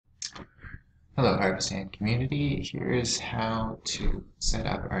Hello, HarvestHand community. Here's how to set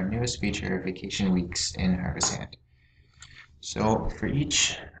up our newest feature, vacation weeks in HarvestHand. So for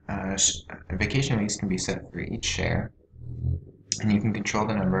each vacation weeks can be set for each share, and you can control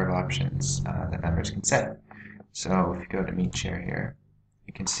the number of options that members can set. So if you go to Meet Share here,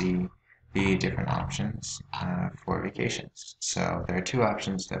 you can see the different options for vacations. So there are two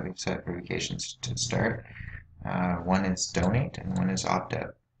options that we've set for vacations to start. One is Donate and one is Opt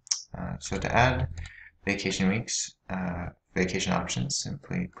Out. So to add vacation weeks, vacation options,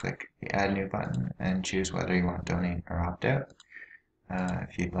 simply click the Add New button and choose whether you want Donate or Opt Out.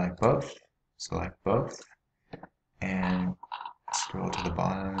 If you'd like both, select both and scroll to the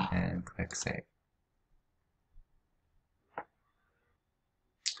bottom and click Save.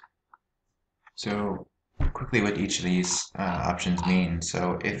 So quickly what each of these options mean.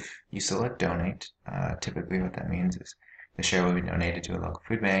 So if you select Donate, typically what that means is the share will be donated to a local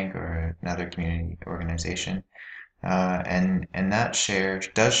food bank or another community organization. And that share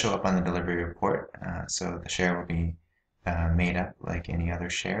does show up on the delivery report, so the share will be made up like any other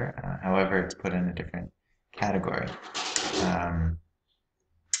share. However, it's put in a different category.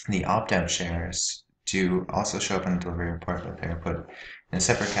 The opt-out shares do also show up on the delivery report, but they're put in a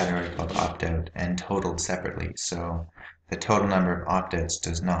separate category called opt-out and totaled separately. So the total number of opt-outs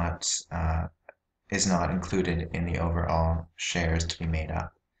is not included in the overall shares to be made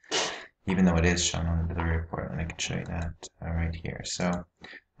up, even though it is shown on the delivery report, and I can show you that right here. So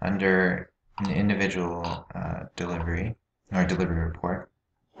under an individual delivery or delivery report,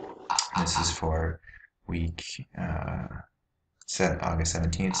 this is for week August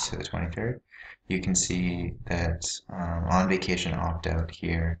 17th to the 23rd, you can see that on vacation opt-out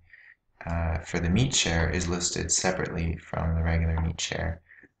here for the meat share is listed separately from the regular meat share,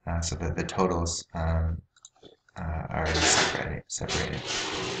 so that the totals are separated.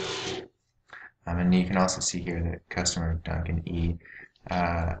 And you can also see here that customer Duncan E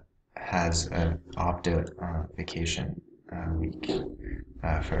has an opt-out vacation week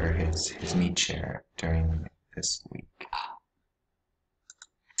for his meat share during this week.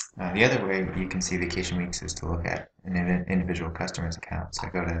 The other way you can see vacation weeks is to look at an individual customer's account. So I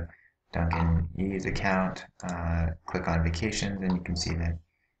go to Duncan E's account, click on vacations, and you can see that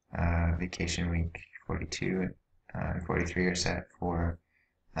vacation week 42 and 43 are set for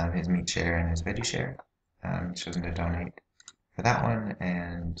his meat share and his veggie share. Chosen to donate for that one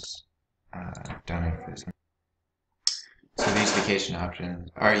and donate for this one. So these vacation options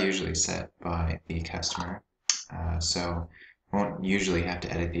are usually set by the customer. So you won't usually have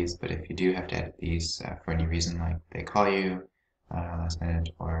to edit these, but if you do have to edit these for any reason, like they call you last minute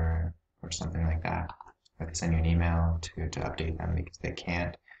or something like that, or they send you an email to update them because they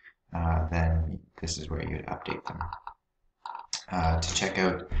can't, then this is where you would update them. To check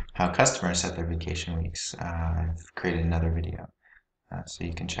out how customers set their vacation weeks, I've created another video. So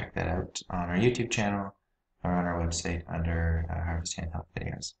you can check that out on our YouTube channel or on our website under HarvestHand Help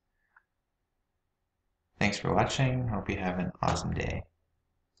Videos. Thanks for watching. Hope you have an awesome day.